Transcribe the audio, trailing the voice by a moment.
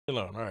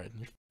alone. All right,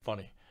 you're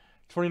funny.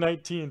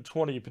 2019-20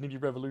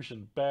 Panini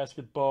Revolution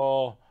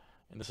basketball,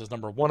 and this is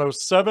number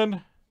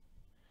 107.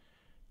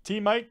 T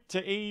Mike to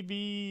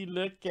AV.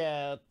 Look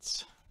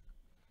at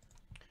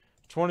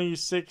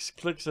 26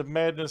 clicks of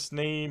madness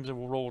names, and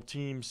we'll roll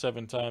teams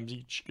 7 times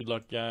each. Good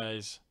luck,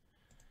 guys.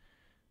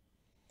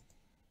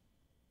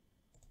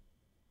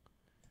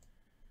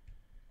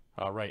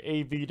 All right,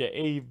 AV to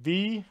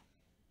AV.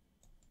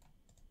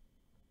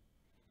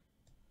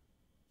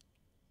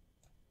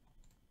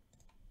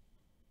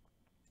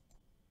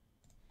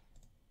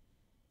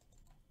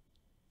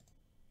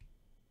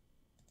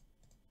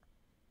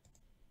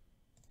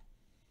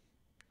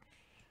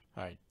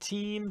 All right,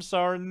 teams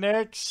are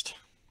next.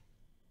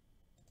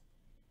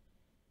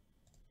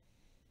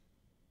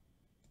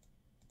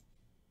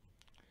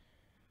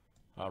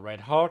 All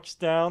right, Hawks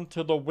down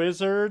to the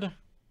Wizard.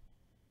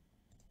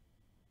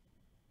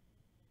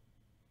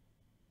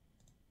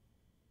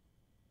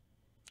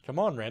 Come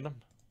on, random.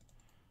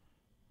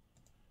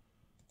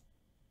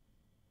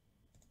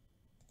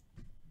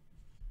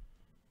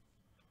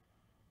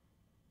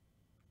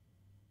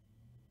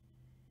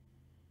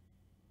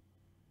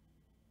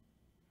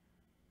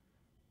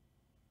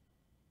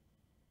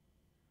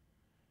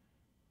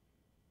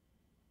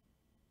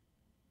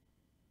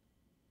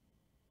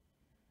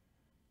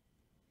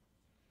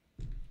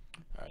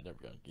 All right, there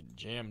we go. Getting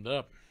jammed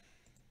up.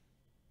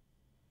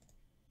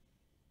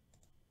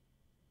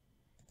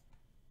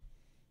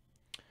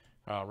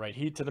 All right,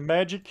 Heat to the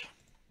Magic.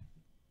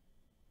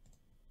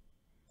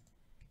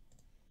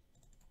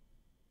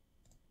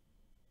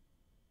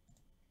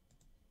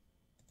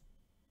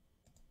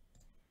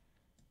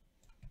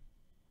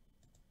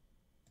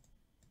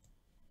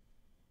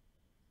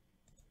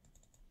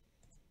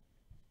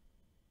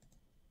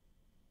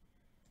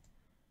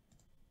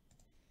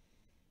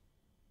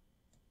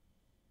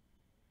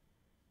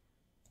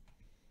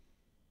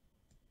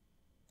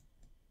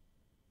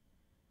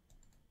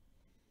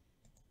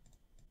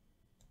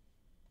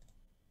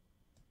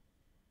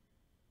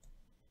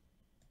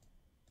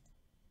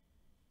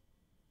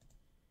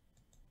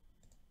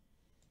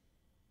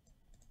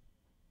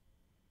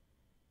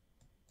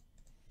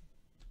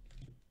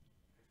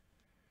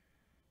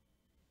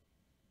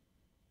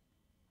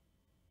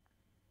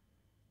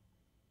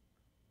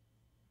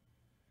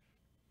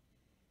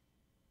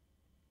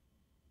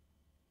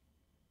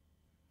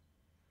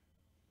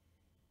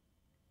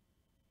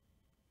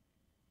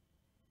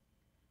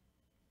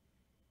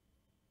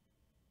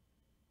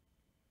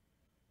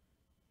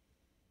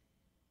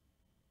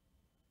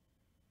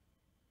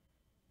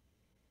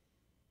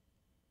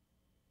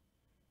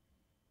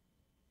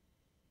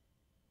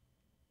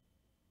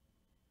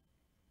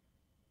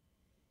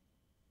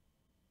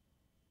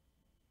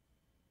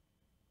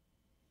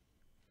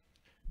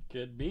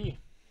 Could be.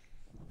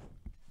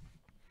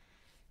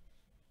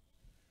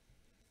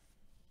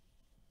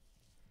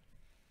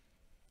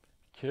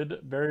 Could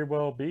very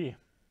well be.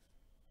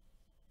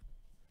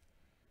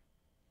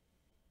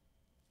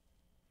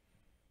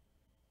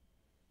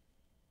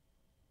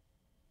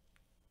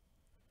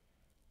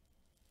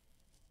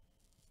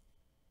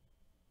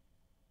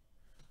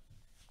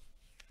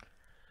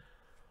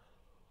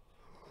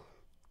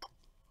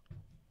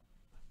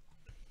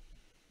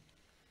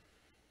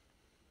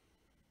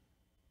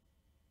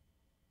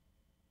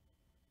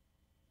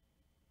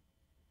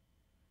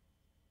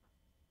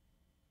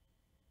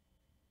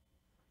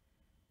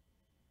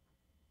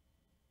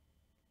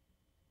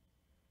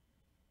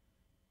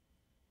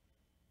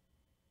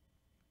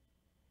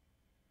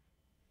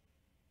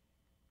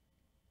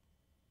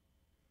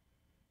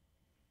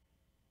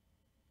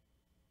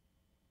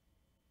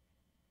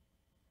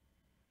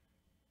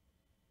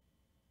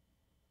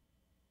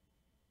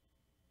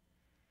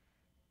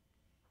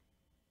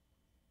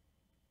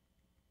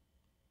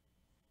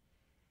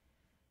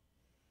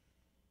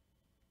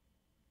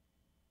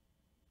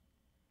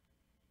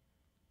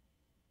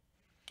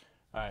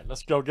 All right,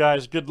 let's go,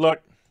 guys. Good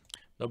luck.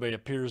 Nobody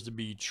appears to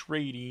be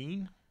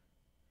trading.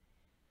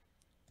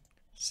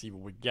 See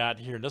what we got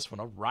here in this one.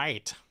 All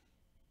right.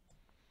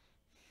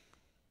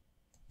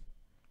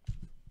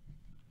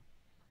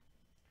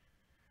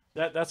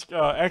 That's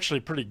actually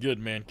pretty good,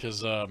 man,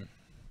 because yeah,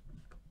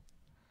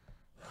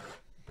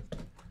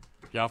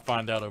 I'll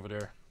find out over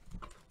there.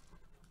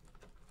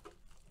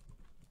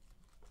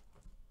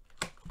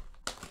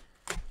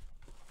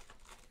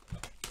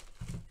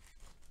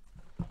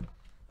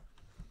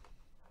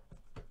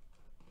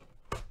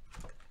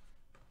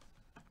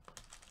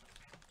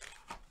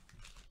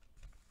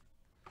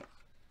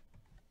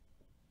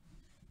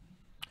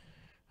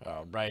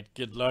 All right,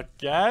 good luck,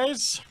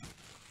 guys.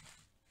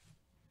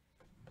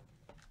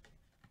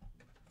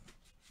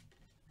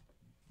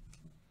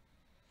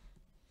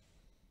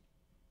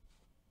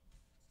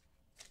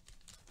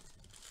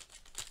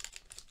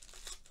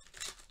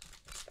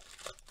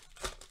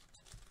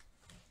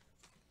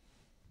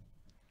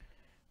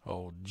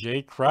 Oh,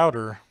 Jay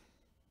Crowder.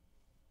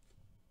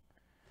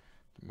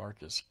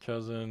 Marcus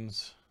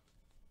Cousins.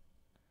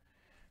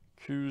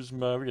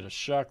 Kuzma. We get a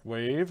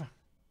Shockwave.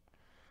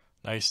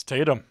 Nice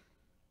Tatum.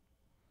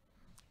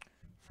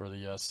 for the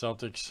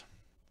Celtics.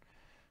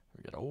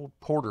 We got old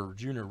Porter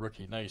Jr.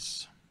 rookie.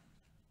 Nice.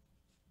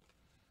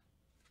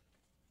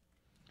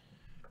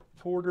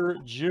 Porter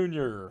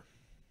Jr.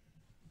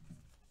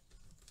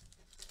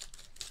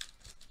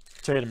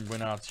 Tatum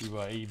went out to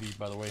AV,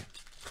 by the way.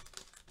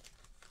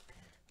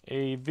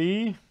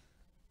 AV.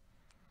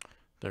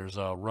 There's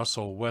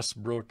Russell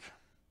Westbrook.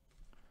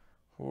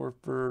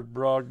 Horford,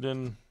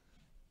 Brogdon.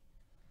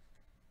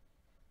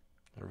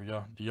 There we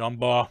go.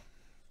 Diamba.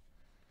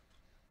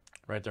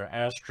 Right there.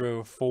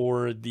 Astro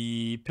for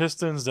the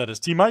Pistons. That is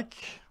T-Mike.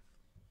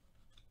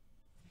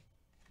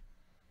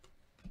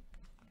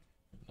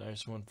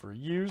 Nice one for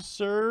you,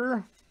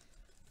 sir.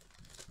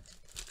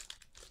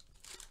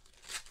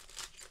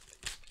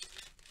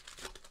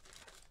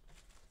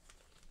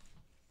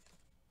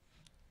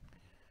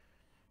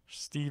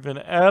 Steven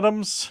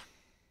Adams.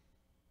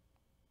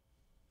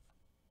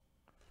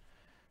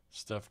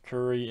 Steph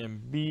Curry,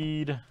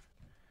 Embiid.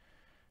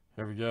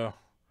 There we go.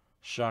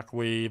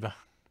 Shockwave.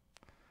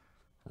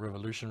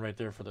 Revolution right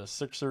there for the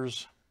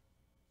Sixers.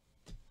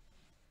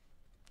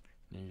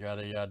 You got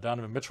a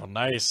Donovan Mitchell.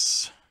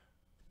 Nice.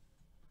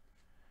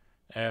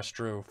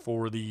 Astro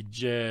for the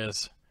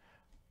Jazz.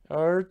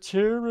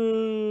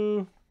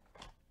 Arturo.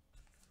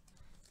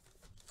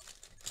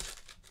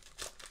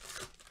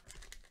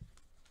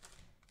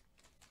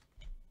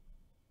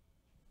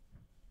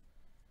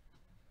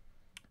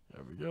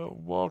 There we go.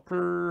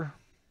 Walker.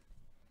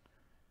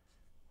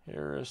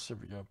 Harris. There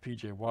we go.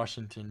 PJ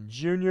Washington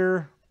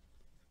Jr.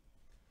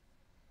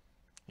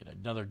 Get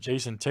another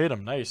Jason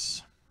Tatum.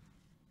 Nice.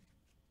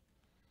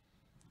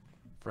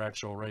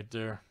 Fractal right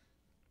there.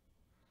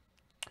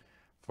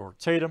 For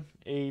Tatum.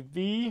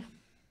 AV.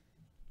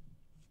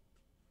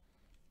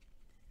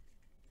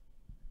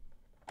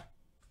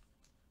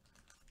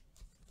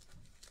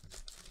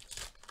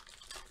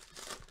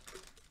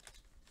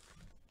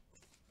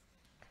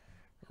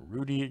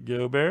 Rudy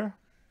Gobert.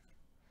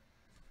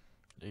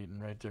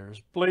 Aiden right there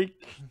is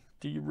Blake.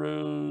 D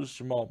Rose.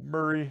 Jamal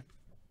Murray.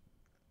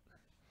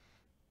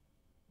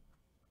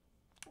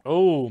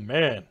 Oh,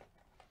 man.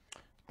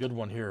 Good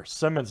one here.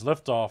 Simmons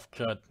liftoff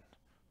cut.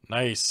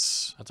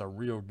 Nice. That's a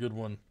real good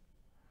one.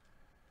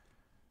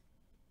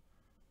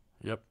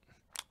 Yep.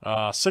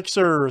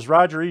 Sixers.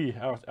 Roger E.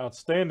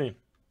 Outstanding.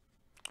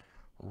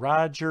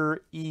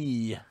 Roger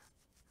E.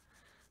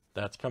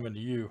 That's coming to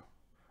you.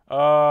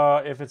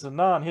 If it's a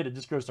non-hit, it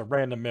just goes to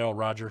random mail,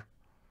 Roger.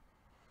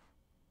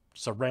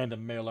 Just a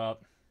random mail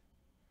out.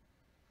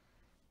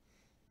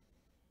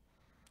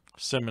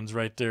 Simmons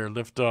right there.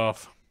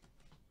 Liftoff.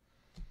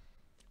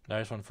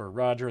 Nice one for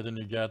Roger. Then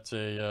you got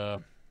a...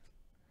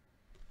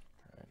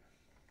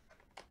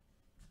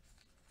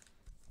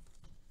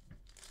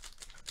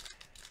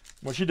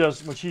 when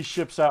she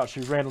ships out,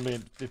 she randomly,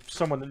 if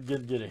someone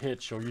didn't get a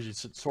hit, she'll usually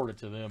sort it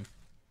to them.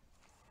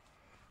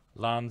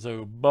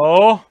 Lonzo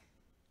Ball.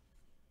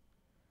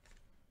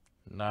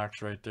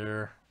 Knox right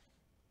there.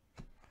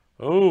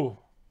 Oh,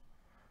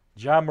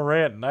 John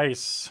Morant,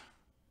 nice.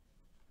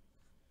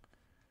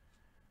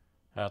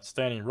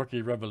 Outstanding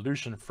rookie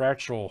revolution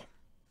fractal.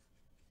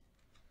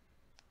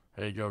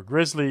 There you go.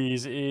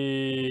 Grizzlies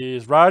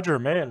is Roger,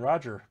 man.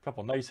 Roger, a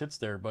couple nice hits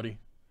there, buddy.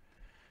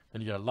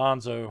 Then you got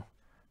Alonzo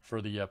for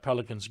the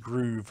Pelicans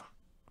groove.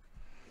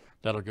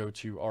 That'll go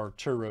to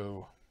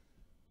Arturo.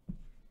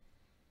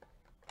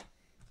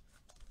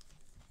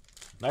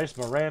 Nice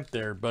Morant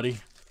there, buddy.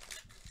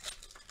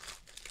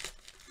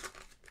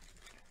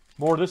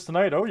 More of this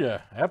tonight? Oh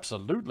yeah,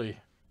 absolutely.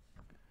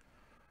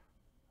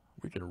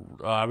 We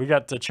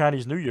got the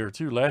Chinese New Year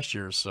too last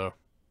year, so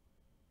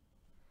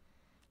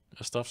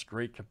this stuff's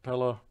great.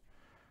 Capella,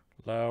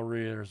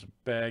 Lowry, there's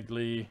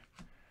Bagley.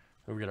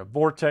 We got a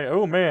Vortex.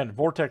 Oh man,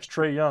 Vortex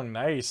Trae Young,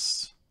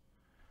 nice.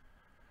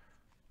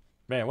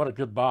 Man, what a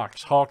good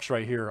box. Hawks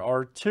right here.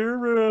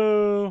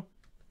 Arturo.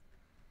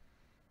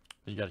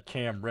 You got a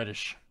Cam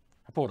Reddish.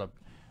 I pulled a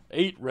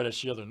 8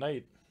 Reddish the other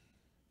night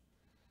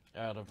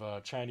out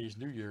of Chinese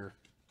New Year.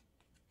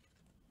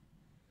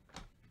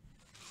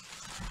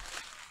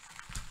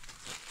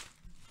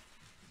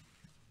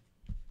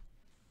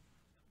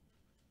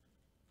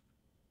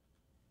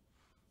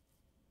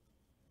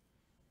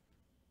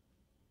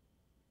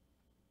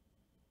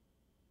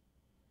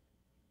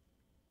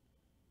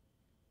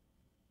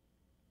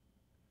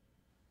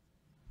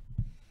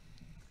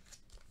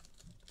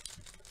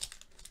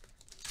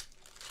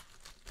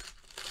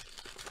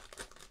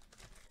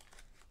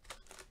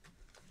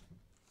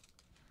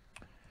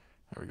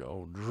 There we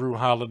go. Drew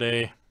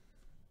Holiday.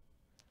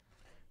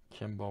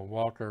 Kemba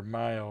Walker.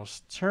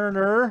 Miles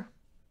Turner.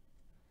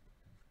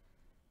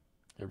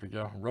 Here we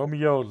go.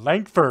 Romeo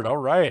Langford. All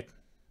right.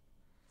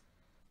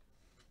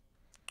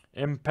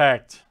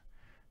 Impact.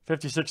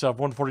 56 of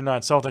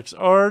 149. Celtics.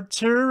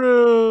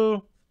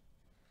 Arturo.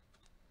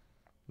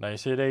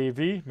 Nice hit,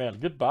 AV. Man,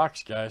 good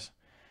box, guys.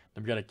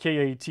 Then we got a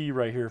KAT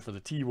right here for the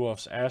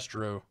T-Wolves.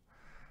 Astro.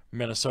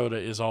 Minnesota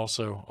is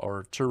also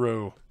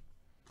Arturo.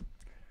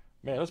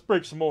 Man, let's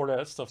break some more of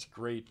that. That stuff's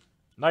great.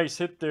 Nice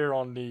hit there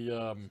on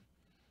the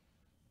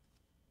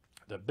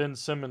Ben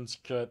Simmons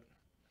cut.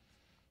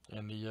 And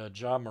And the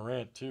John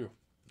Morant, too.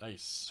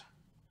 Nice.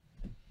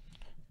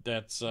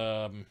 That's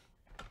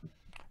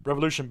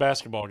Revolution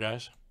Basketball,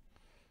 guys.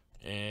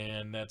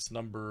 And that's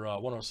number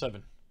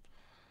 107.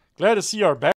 Glad to see our back.